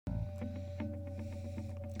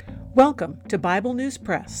Welcome to Bible News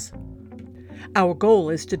Press. Our goal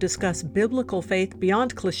is to discuss biblical faith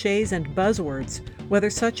beyond cliches and buzzwords, whether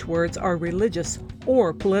such words are religious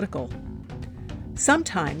or political.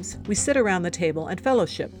 Sometimes we sit around the table and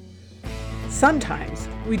fellowship. Sometimes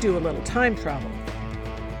we do a little time travel.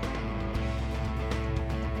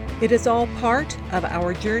 It is all part of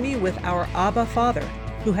our journey with our Abba Father,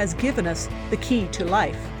 who has given us the key to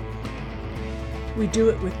life. We do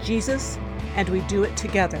it with Jesus, and we do it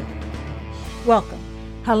together. Welcome.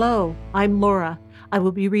 Hello, I'm Laura. I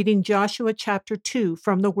will be reading Joshua chapter 2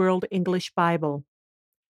 from the World English Bible.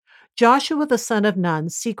 Joshua the son of Nun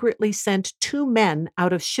secretly sent 2 men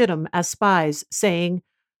out of Shittim as spies, saying,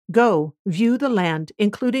 "Go, view the land,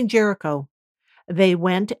 including Jericho." They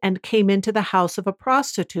went and came into the house of a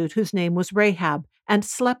prostitute whose name was Rahab, and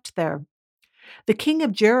slept there. The king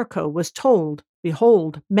of Jericho was told,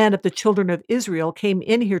 "Behold, men of the children of Israel came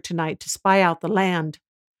in here tonight to spy out the land."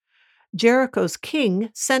 Jericho's king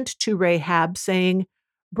sent to Rahab, saying,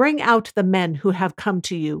 "Bring out the men who have come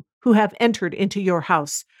to you, who have entered into your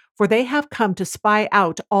house, for they have come to spy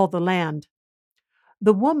out all the land."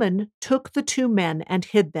 The woman took the 2 men and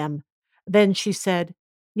hid them. Then she said,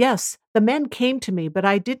 "Yes, the men came to me, but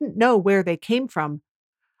I didn't know where they came from.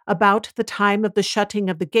 About the time of the shutting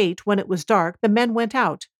of the gate, when it was dark, the men went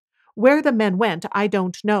out. Where the men went, I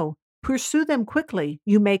don't know. Pursue them quickly.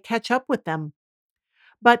 You may catch up with them."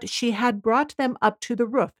 But she had brought them up to the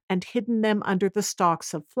roof and hidden them under the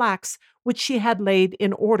stalks of flax, which she had laid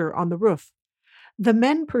in order on the roof. The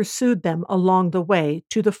men pursued them along the way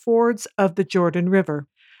to the fords of the Jordan River.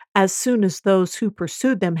 As soon as those who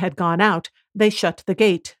pursued them had gone out, they shut the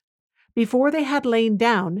gate. Before they had lain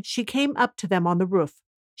down, she came up to them on the roof.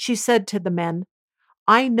 She said to the men,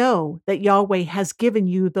 "I know that Yahweh has given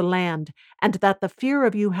you the land, and that the fear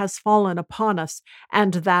of you has fallen upon us,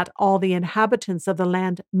 and that all the inhabitants of the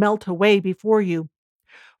land melt away before you.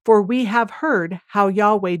 For we have heard how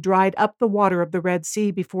Yahweh dried up the water of the Red Sea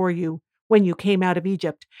before you, when you came out of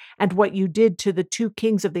Egypt, and what you did to the 2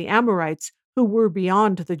 kings of the Amorites, who were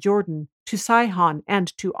beyond the Jordan, to Sihon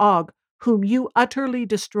and to Og, whom you utterly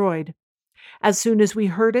destroyed. As soon as we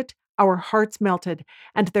heard it, our hearts melted,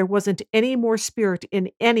 and there wasn't any more spirit in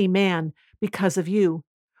any man because of you.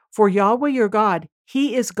 For Yahweh your God,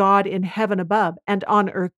 He is God in heaven above and on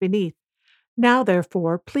earth beneath. Now,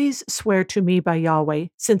 therefore, please swear to me by Yahweh,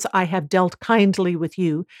 since I have dealt kindly with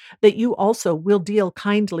you, that you also will deal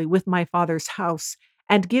kindly with my father's house,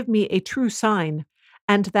 and give me a true sign,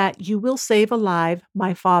 and that you will save alive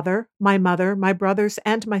my father, my mother, my brothers,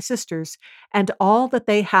 and my sisters, and all that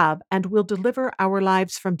they have, and will deliver our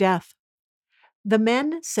lives from death." The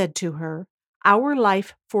men said to her, "Our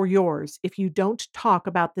life for yours, if you don't talk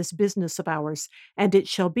about this business of ours. And it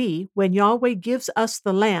shall be, when Yahweh gives us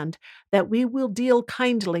the land, that we will deal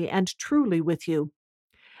kindly and truly with you."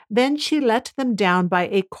 Then she let them down by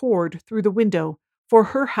a cord through the window, for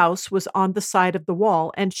her house was on the side of the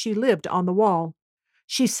wall, and she lived on the wall.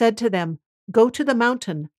 She said to them, "Go to the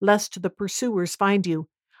mountain, lest the pursuers find you.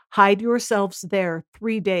 Hide yourselves there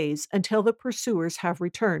 3 days, until the pursuers have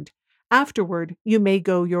returned. Afterward you may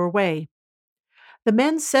go your way." The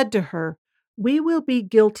men said to her, "We will be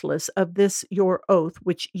guiltless of this your oath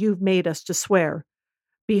which you've made us to swear.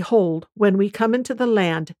 Behold, when we come into the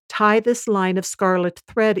land, tie this line of scarlet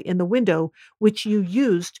thread in the window which you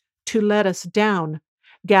used to let us down.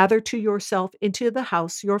 Gather to yourself into the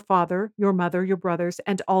house your father, your mother, your brothers,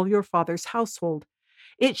 and all your father's household.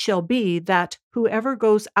 It shall be that whoever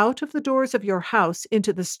goes out of the doors of your house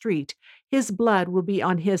into the street, his blood will be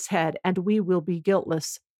on his head, and we will be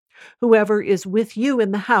guiltless. Whoever is with you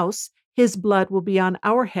in the house, his blood will be on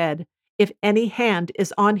our head, if any hand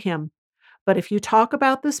is on him. But if you talk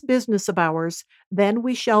about this business of ours, then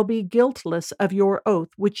we shall be guiltless of your oath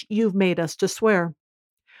which you've made us to swear."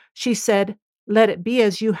 She said, "Let it be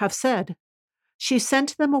as you have said." She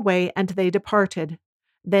sent them away, and they departed.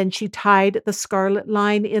 Then she tied the scarlet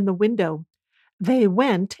line in the window. They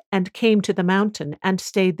went and came to the mountain, and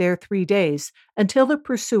stayed there 3 days, until the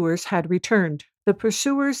pursuers had returned. The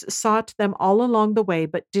pursuers sought them all along the way,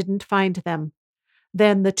 but didn't find them.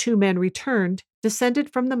 Then the 2 men returned,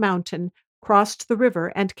 descended from the mountain, crossed the river,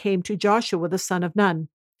 and came to Joshua the son of Nun.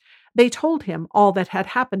 They told him all that had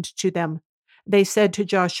happened to them. They said to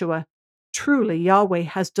Joshua, "Truly Yahweh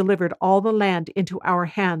has delivered all the land into our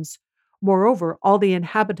hands. Moreover, all the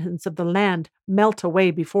inhabitants of the land melt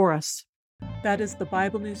away before us." That is the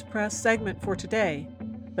Bible News Press segment for today,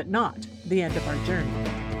 but not the end of our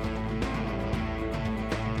journey.